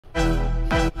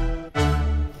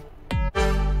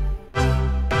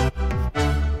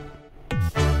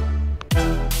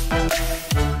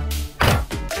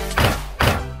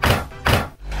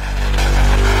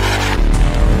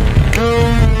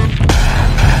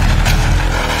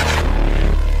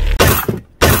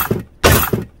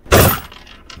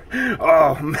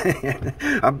Oh man,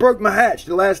 I broke my hatch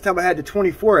the last time I had the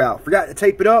 24 out. Forgot to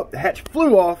tape it up, the hatch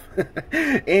flew off.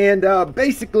 And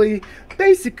basically,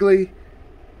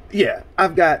 yeah,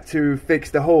 I've got to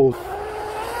fix the holes.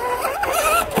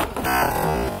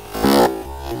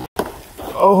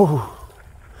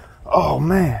 Oh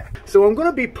man. So I'm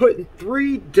gonna be putting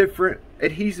 3 different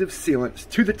adhesive sealants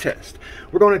to the test.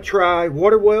 We're gonna try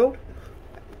Water Weld,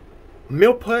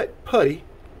 Milliput putty,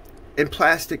 and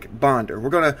plastic bonder. We're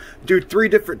gonna do 3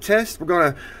 different tests. We're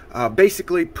gonna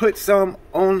basically put some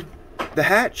on the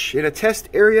hatch in a test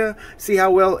area, see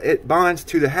how well it bonds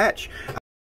to the hatch.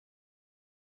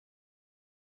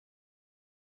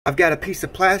 I've got a piece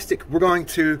of plastic. We're going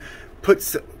to put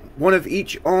one of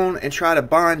each on and try to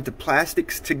bond the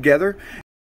plastics together.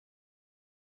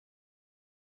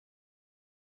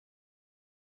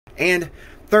 And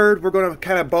third, we're going to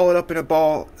kind of ball it up in a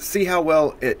ball, see how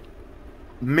well it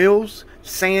mills,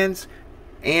 sands,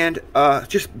 and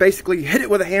just basically hit it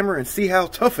with a hammer and see how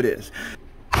tough it is.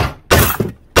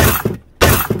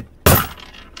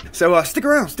 So stick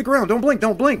around,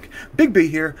 don't blink. Big B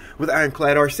here with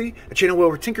Ironclad RC, a channel where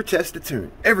we tinker, test, and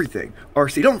tune everything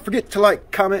RC. Don't forget to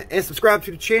like, comment, and subscribe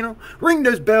to the channel. Ring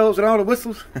those bells and all the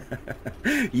whistles.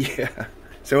 Yeah.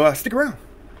 So stick around.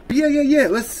 Yeah.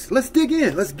 Let's dig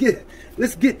in. Let's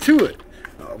get to it.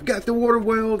 We've got the Water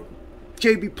Weld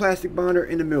JB plastic bonder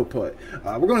in the Milliput.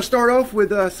 We're going to start off with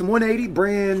some 180,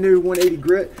 brand new 180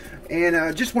 grit,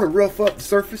 and just want to rough up the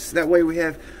surface. That way we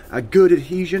have a good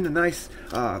adhesion, a nice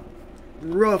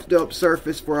roughed up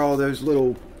surface for all those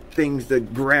little things to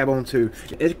grab onto.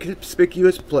 In a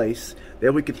conspicuous place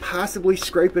that we could possibly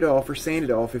scrape it off or sand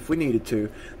it off if we needed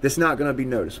to. That's not going to be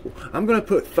noticeable. I'm going to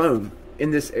put foam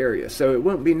in this area, so it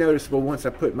won't be noticeable once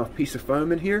I put my piece of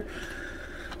foam in here.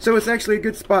 So it's actually a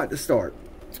good spot to start.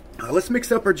 Let's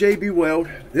mix up our JB Weld.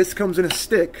 This comes in a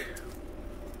stick,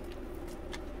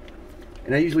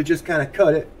 and I usually just kind of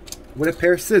cut it with a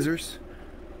pair of scissors.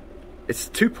 It's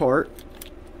 2-part.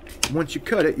 Once you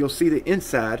cut it, you'll see the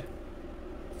inside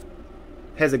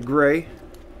has a gray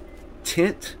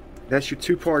tint. That's your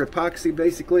 2-part epoxy,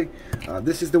 basically.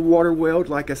 This is the Water Weld,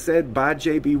 like I said, by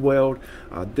JB Weld.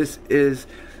 This is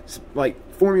like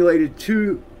formulated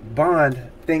to bond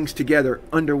things together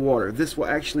underwater. This will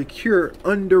actually cure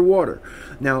underwater.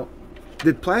 Now,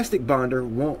 the plastic bonder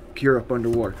won't cure up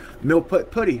underwater.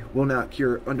 Milliput putty will not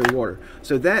cure underwater.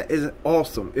 So that is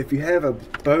awesome. If you have a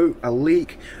boat, a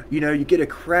leak, you know, you get a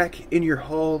crack in your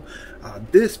hull,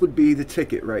 this would be the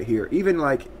ticket right here. Even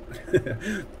like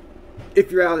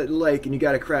if you're out at the lake and you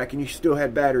got a crack and you still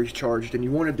had batteries charged and you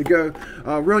wanted to go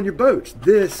run your boats,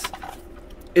 this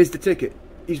is the ticket.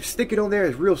 You stick it on there,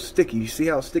 it's real sticky. You see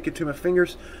how I stick it to my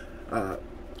fingers? And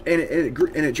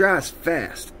it dries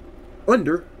fast.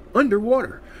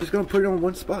 Underwater. Just gonna put it on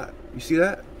one spot. You see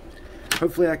that?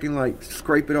 Hopefully I can like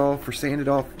scrape it off or sand it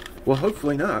off. Well,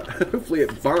 hopefully not. Hopefully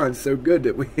it bonds so good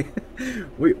that we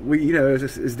you know,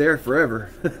 is there forever.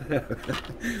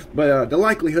 But the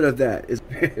likelihood of that is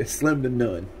slim to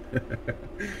none.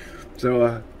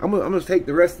 So I'm gonna take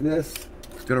the rest of this.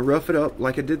 Gonna rough it up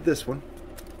like I did this one,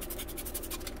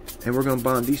 and we're gonna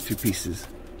bond these 2 pieces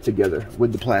together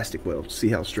with the plastic weld. See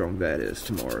how strong that is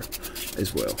tomorrow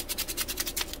as well.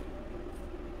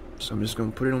 So I'm just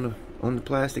gonna put it on the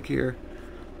plastic here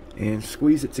and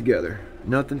squeeze it together.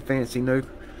 Nothing fancy, no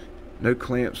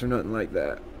clamps or nothing like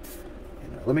that.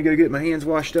 Let me go get my hands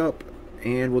washed up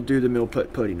and we'll do the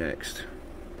Milliput putty next.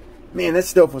 Man, that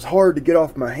stuff was hard to get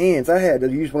off my hands. I had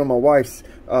to use one of my wife's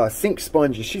sink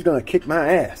sponges. She's gonna kick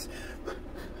my ass.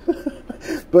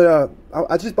 But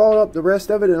I just balled up the rest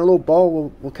of it in a little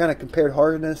ball. We'll kind of compare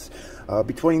hardness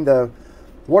between the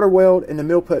Water Weld and the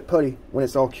Milliput putty when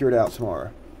it's all cured out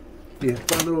tomorrow. Yeah,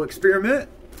 fun little experiment.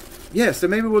 Yeah, so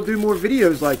maybe we'll do more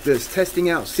videos like this,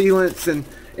 testing out sealants and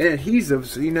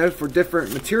adhesives, you know, for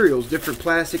different materials, different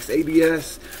plastics,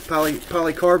 ABS,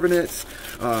 polycarbonates,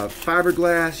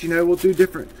 fiberglass. You know, we'll do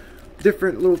different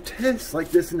little tests like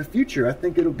this in the future. I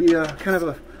think it'll be a kind of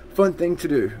a fun thing to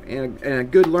do and a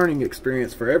good learning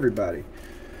experience for everybody.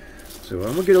 So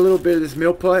I'm gonna get a little bit of this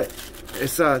Milliput.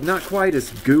 It's not quite as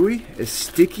gooey, as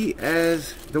sticky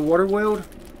as the Water Weld.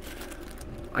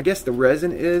 I guess the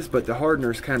resin is, but the hardener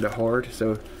is kind of hard,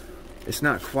 so it's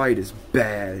not quite as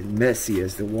bad and messy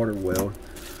as the Water Weld.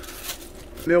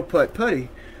 Milliput putty,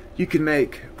 you can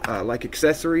make like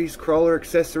accessories, crawler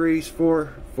accessories for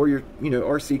your, you know,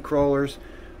 RC crawlers.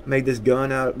 Made this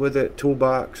gun out with it,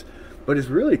 toolbox, but it's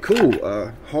really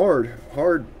cool.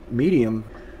 Hard medium.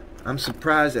 I'm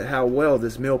surprised at how well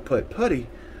this Milliput putty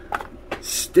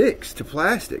sticks to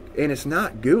plastic, and it's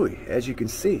not gooey, as you can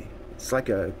see. It's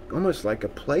like almost like a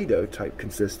Play-Doh type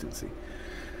consistency.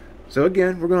 So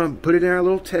again, we're going to put it in our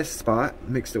little test spot.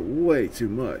 Mixed it way too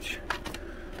much.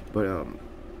 But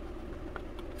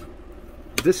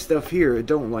this stuff here, it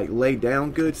don't like lay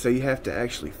down good, so you have to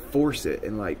actually force it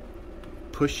and like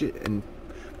push it and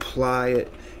ply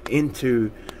it into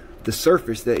the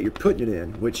surface that you're putting it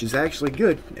in, which is actually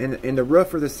good. And the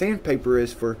rougher the sandpaper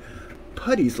is for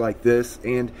putties like this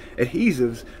and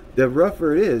adhesives, the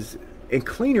rougher it is and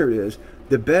cleaner it is,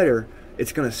 the better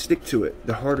it's going to stick to it.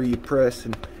 The harder you press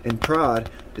and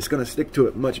prod, it's going to stick to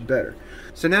it much better.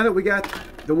 So now that we got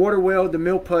the Water Weld, the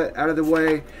Milliput out of the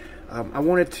way, I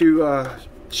wanted to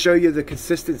show you the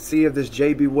consistency of this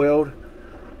JB weld.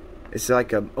 It's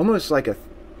like almost like a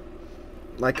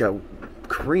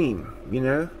cream, you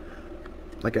know,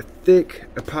 like a thick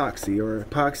epoxy, or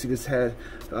epoxy that's had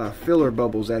filler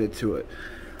bubbles added to it.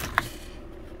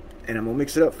 And I'm gonna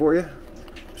mix it up for you.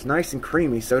 It's nice and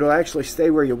creamy, so it'll actually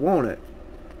stay where you want it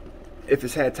if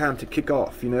it's had time to kick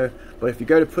off, you know. But if you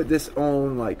go to put this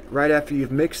on like right after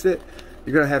you've mixed it,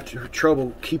 you're gonna have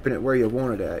trouble keeping it where you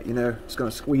want it at, you know. It's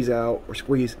gonna squeeze out or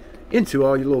squeeze into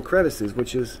all your little crevices,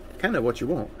 which is kind of what you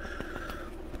want.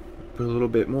 Put a little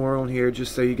bit more on here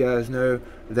just so you guys know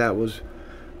that was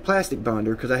plastic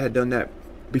bonder, because I had done that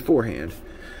beforehand.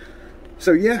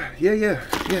 So yeah,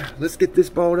 let's get this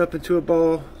balled up into a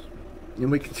ball, and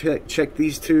we can check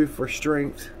these two for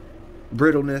strength,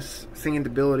 brittleness,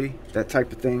 sandability, that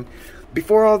type of thing.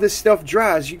 Before all this stuff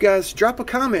dries, you guys drop a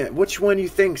comment which one you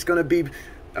think is going to be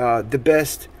the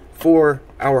best for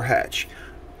our hatch.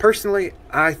 Personally,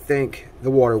 I think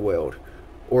the Water Weld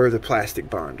or the plastic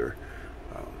bonder,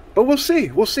 but we'll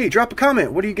see. Drop a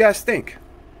comment. What do you guys think?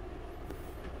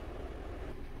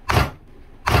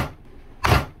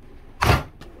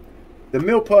 The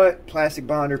Milliput, plastic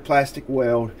bonder, plastic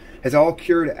weld has all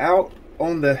cured out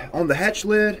on the hatch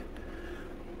lid,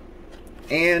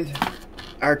 and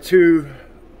our two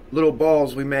little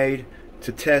balls we made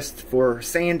to test for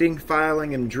sanding,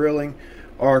 filing, and drilling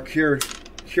are cured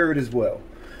as well.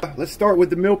 Let's start with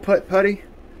the Milliput putty.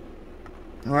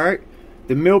 All right,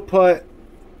 the Milliput.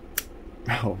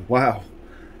 Oh wow,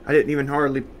 I didn't even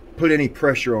hardly put any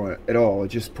pressure on it at all. It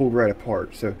just pulled right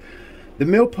apart. So the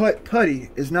Milliput putty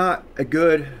is not a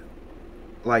good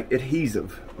like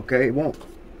adhesive, okay? It won't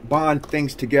bond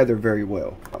things together very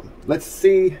well. Let's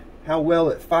see how well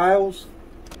it files.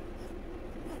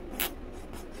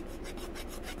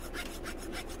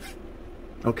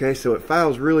 Okay, so it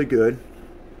files really good.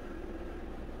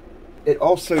 It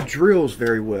also drills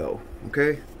very well,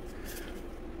 okay?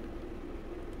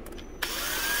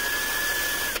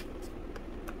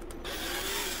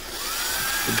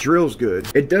 It drills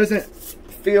good. It doesn't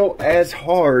feel as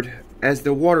hard as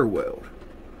the Water Weld.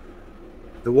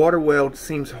 The Water Weld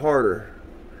seems harder.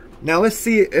 Now let's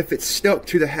see if it's stuck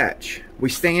to the hatch. We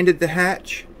sanded the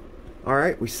hatch.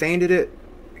 Alright, we sanded it,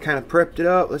 kind of prepped it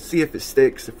up. Let's see if it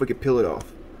sticks, if we can peel it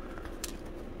off.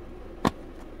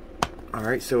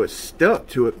 Alright, so it's stuck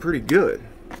to it pretty good.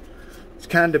 It's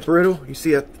kind of brittle. You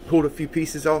see I pulled a few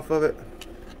pieces off of it.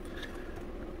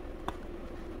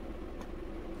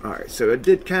 Alright, so it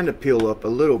did kind of peel up a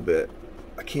little bit.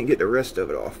 I can't get the rest of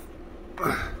it off.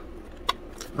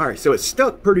 Alright, so it's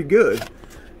stuck pretty good.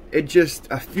 It just,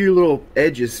 a few little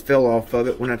edges fell off of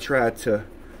it when I tried to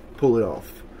pull it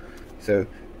off. So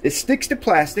it sticks to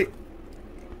plastic,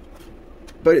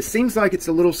 but it seems like it's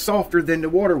a little softer than the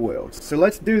Water Weld. So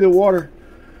let's do the Water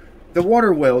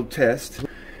Weld test,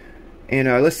 and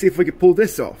let's see if we can pull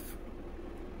this off.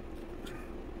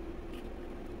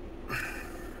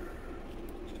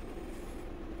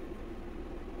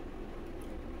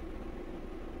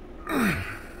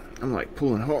 I'm like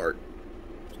pulling hard.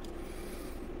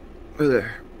 Look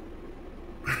there.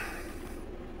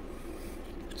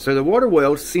 So the Water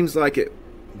Weld seems like it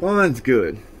bonds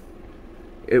good.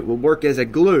 It will work as a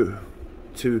glue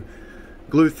to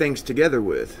glue things together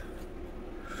with.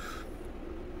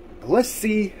 Let's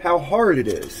see how hard it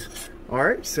is.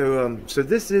 Alright, so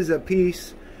this is a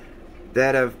piece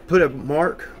that I've put a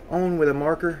mark on with a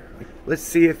marker. Let's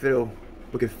see if we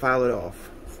can file it off.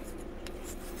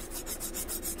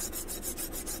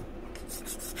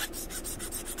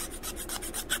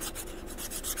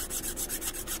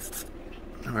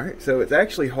 Alright, so it's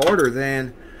actually harder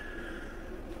than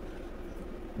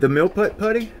the Milliput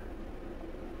putty,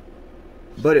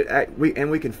 but we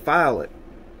can file it,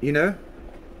 you know.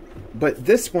 But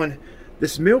this one,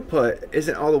 this Milliput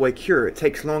isn't all the way cured. It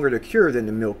takes longer to cure than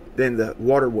the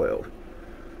Water Weld.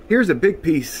 Here's a big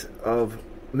piece of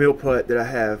Milliput that I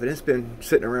have, and it's been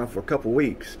sitting around for a couple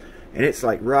weeks, and it's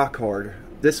like rock hard.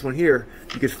 This one here,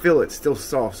 you can feel it's still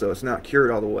soft, so it's not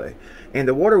cured all the way. And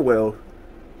the Water Weld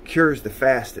cures the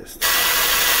fastest.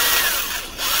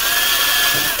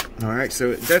 All right, so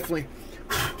it definitely,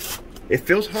 it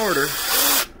feels harder,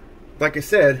 like I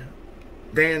said,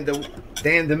 than the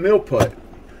Milliput,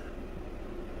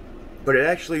 but it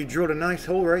actually drilled a nice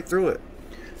hole right through it.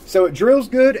 So it drills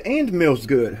good and mills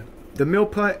good, the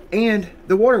Milliput and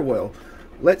the Water Weld.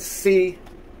 Let's see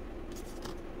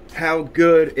how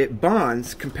good it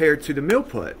bonds compared to the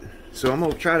Milliput. So I'm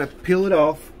gonna try to peel it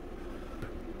off.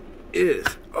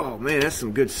 Oh man, that's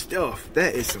some good stuff.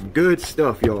 That is some good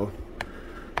stuff, y'all.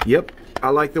 Yep, I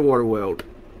like the Water Weld.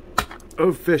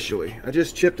 Officially. I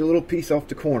just chipped a little piece off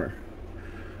the corner.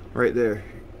 Right there.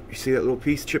 You see that little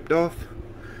piece chipped off?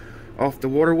 Off the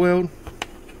Water Weld?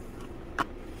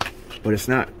 But it's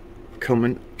not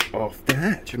coming off the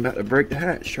hatch. I'm about to break the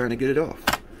hatch trying to get it off.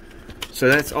 So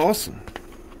that's awesome.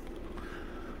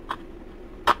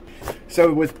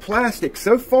 So with plastic,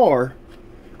 so far,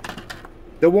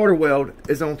 the Water Weld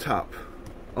is on top.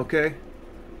 Okay?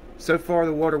 So far,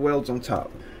 the Water Weld's on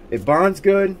top. It bonds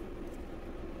good,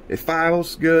 it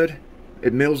files good,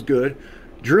 it mills good,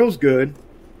 drills good,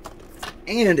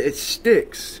 and it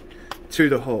sticks to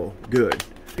the hull good.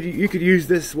 You could use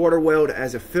this Water Weld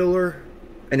as a filler,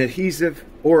 an adhesive,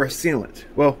 or a sealant.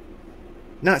 Well,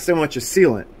 not so much a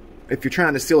sealant. If you're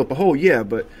trying to seal up a hole, yeah,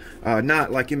 but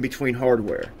not like in between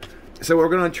hardware. So we're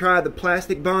going to try the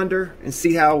plastic bonder and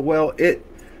see how well it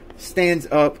stands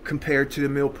up compared to the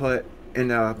Milliput and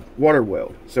Water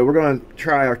Weld. So we're going to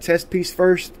try our test piece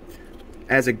first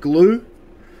as a glue.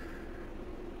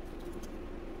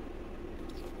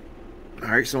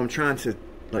 Alright, so I'm trying to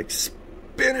like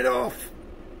spin it off.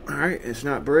 Alright, it's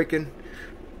not breaking.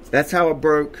 That's how it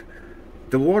broke.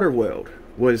 The Water Weld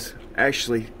was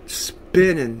actually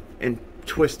spinning and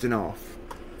twisting off.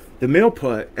 The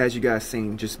Milliput, as you guys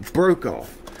seen, just broke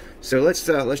off. So let's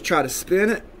try to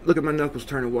spin it. Look at my knuckles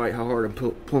turning white, how hard I'm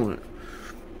pulling it.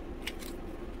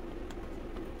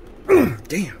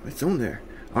 Damn, it's on there.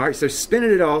 Alright, so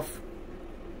spinning it off,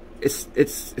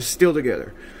 it's still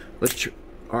together.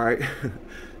 Alright,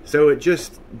 so it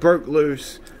just broke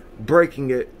loose, breaking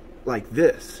it like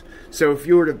this. So if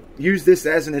you were to use this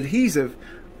as an adhesive,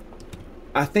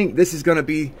 I think this is going to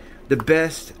be the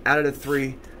best out of the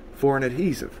three for an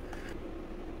adhesive.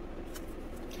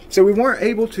 So we weren't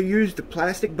able to use the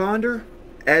plastic bonder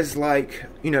as like,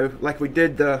 you know, like we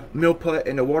did the Milliput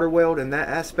and the Water Weld in that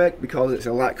aspect, because it's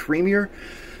a lot creamier.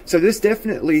 So this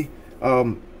definitely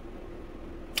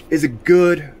is a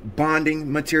good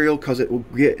bonding material because it will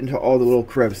get into all the little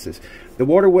crevices. The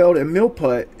Water Weld and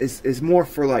Milliput is more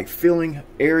for like filling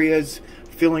areas,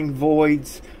 filling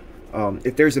voids.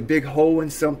 If there's a big hole in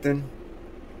something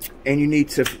and you need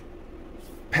to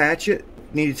patch it,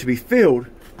 need it to be filled,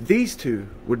 these two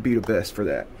would be the best for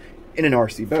that in an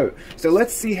RC boat. So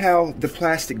let's see how the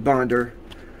plastic bonder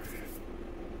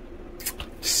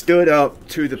stood up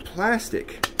to the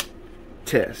plastic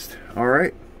test. All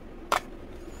right.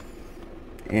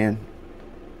 And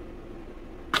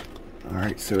all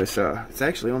right, so it's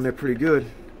actually on there pretty good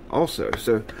also.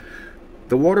 So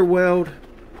the Water Weld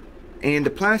and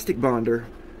the plastic bonder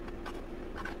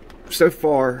so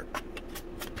far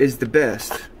is the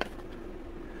best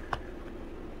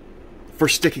for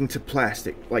sticking to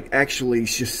plastic, like actually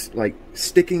just like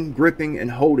sticking, gripping, and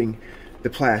holding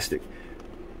the plastic.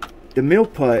 The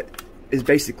Milliput is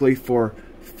basically for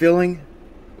filling,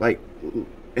 like,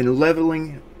 and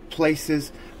leveling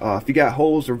places. If you got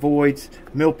holes or voids,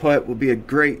 Milliput will be a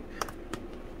great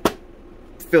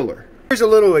filler. Here's a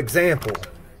little example.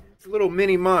 It's a little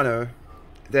mini mono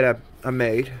that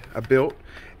I built,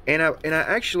 and I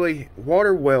actually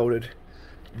water welded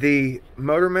the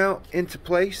motor mount into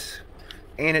place,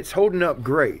 and it's holding up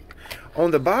great.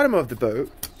 On the bottom of the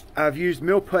boat, I've used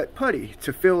Milliput putty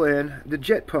to fill in the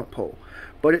jet pump hole,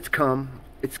 but it's come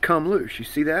loose. You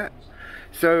see that?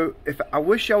 So I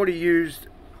wish I would have used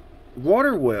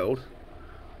Water Weld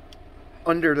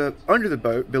under the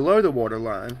boat, below the water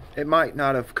line, it might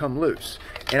not have come loose.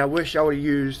 And I wish I would have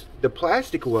used the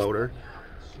plastic welder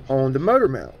on the motor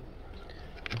mount.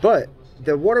 But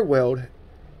the Water Weld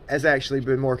has actually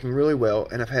been working really well,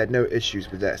 and I've had no issues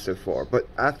with that so far. But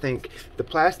I think the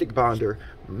plastic bonder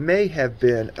may have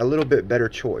been a little bit better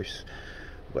choice.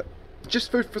 But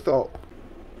just food for thought.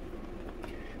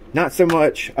 Not so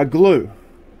much a glue.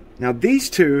 Now these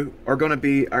two are going to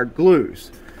be our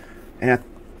glues, and I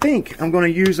think I'm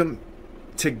going to use them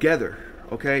together.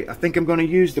 Okay, I think I'm going to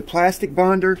use the plastic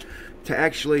bonder to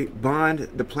actually bond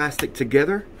the plastic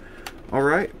together. All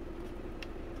right,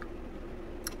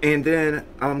 and then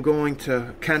I'm going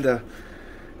to kind of,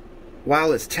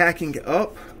 while it's tacking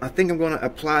up, I think I'm going to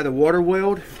apply the Water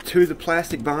Weld to the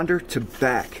plastic bonder to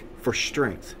back for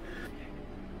strength.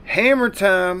 Hammer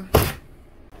time.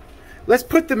 let's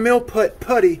put the Milliput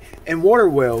putty and Water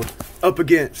Weld up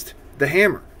against the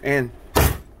hammer and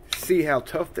see how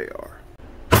tough they are.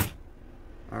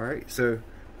 Alright, so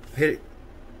hit it,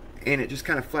 and it just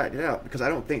kind of flattened it out because I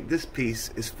don't think this piece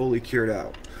is fully cured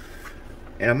out.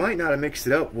 And I might not have mixed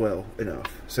it up well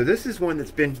enough. So this is one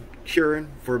that's been curing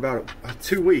for about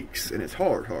 2 weeks, and it's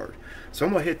hard. So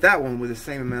I'm going to hit that one with the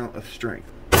same amount of strength.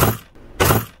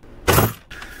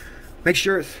 Make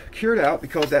sure it's cured out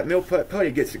because that Milliput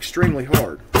putty gets extremely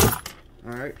hard.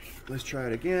 Alright, let's try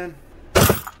it again.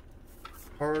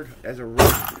 Hard as a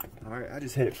rock. Alright, I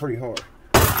just hit it pretty hard.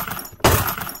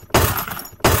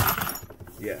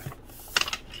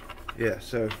 Yeah,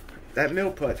 so that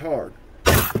Milliput's hard.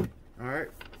 Alright,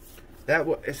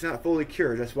 it's not fully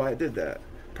cured, that's why I did that.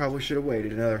 Probably should have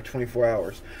waited another 24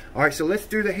 hours. Alright, so let's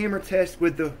do the hammer test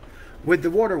with the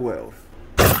Water Weld.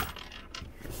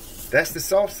 That's the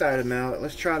soft side of the mallet.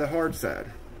 Let's try the hard side.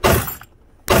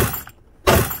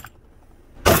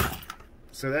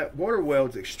 So that Water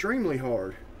Weld's extremely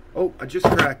hard. Oh, I just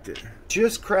cracked it.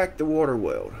 Just cracked the Water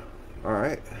Weld.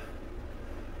 Alright.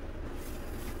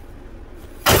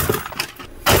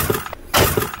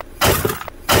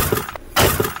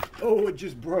 Oh, it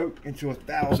just broke into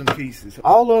 1,000 pieces.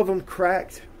 All of them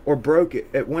cracked or broke it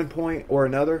at one point or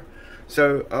another.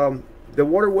 So the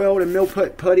Water Weld and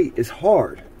Milliput putty is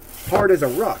hard as a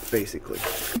rock, basically.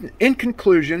 In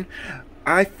conclusion,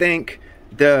 I think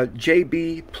the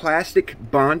JB plastic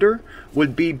bonder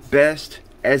would be best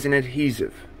as an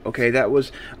adhesive. Okay, that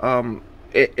was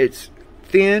it's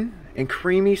thin and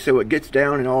creamy, so it gets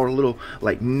down in all the little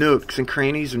like nooks and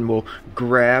crannies and will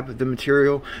grab the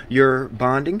material you're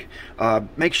bonding.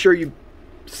 Make sure you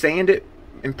sand it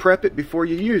and prep it before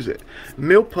you use it.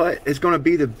 Milliput is going to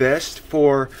be the best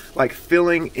for like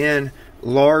filling in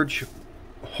large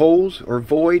holes or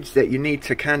voids that you need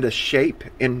to kind of shape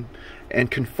and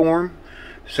conform.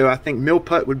 So I think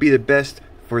Milliput would be the best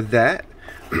for that.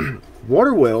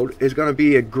 Water Weld is going to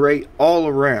be a great all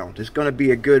around. It's going to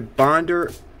be a good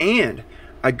bonder and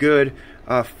a good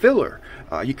filler.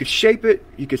 You could shape it,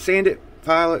 you could sand it,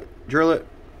 file it, drill it,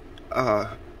 and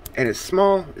it's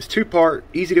small, it's 2-part,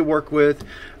 easy to work with,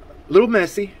 a little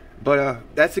messy, but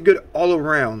that's a good all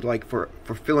around, like for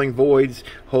filling voids,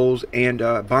 holes, and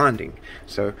bonding.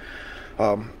 So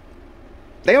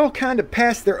they all kind of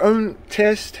pass their own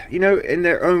test, you know, in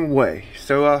their own way.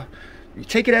 So you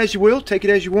take it as you will, take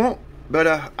it as you want.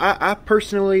 But I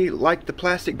personally like the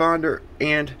plastic bonder,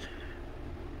 and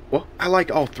well, I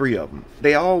like all 3 of them.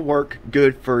 They all work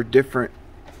good for different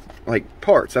like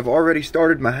parts. I've already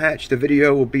started my hatch. The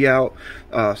video will be out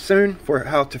soon for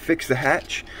how to fix the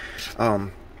hatch.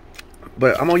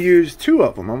 But I'm gonna use 2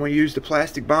 of them. I'm gonna use the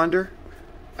plastic bonder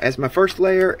as my first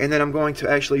layer, and then I'm going to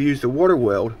actually use the Water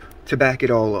Weld to back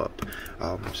it all up.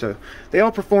 So they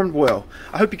all performed well.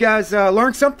 I hope you guys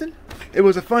learned something. It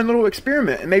was a fun little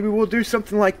experiment, and maybe we'll do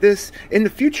something like this in the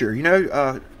future. You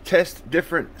know, test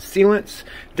different sealants,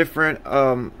 different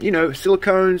you know,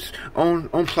 silicones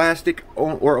on plastic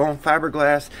or on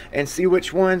fiberglass, and see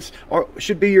which ones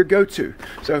should be your go-to.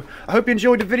 So I hope you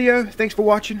enjoyed the video. Thanks for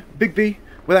watching. Big B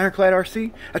with Ironclad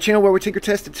RC, a channel where we tinker,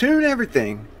 test, and tune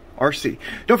everything RC.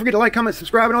 Don't forget to like, comment,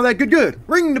 subscribe, and all that good.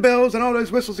 Ring the bells and all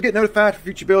those whistles to get notified for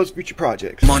future builds, future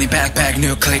projects. Money back,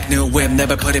 new click, new whip,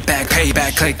 never put it back,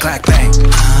 payback, click, clack, bang.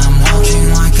 I'm walking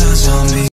like a zombie.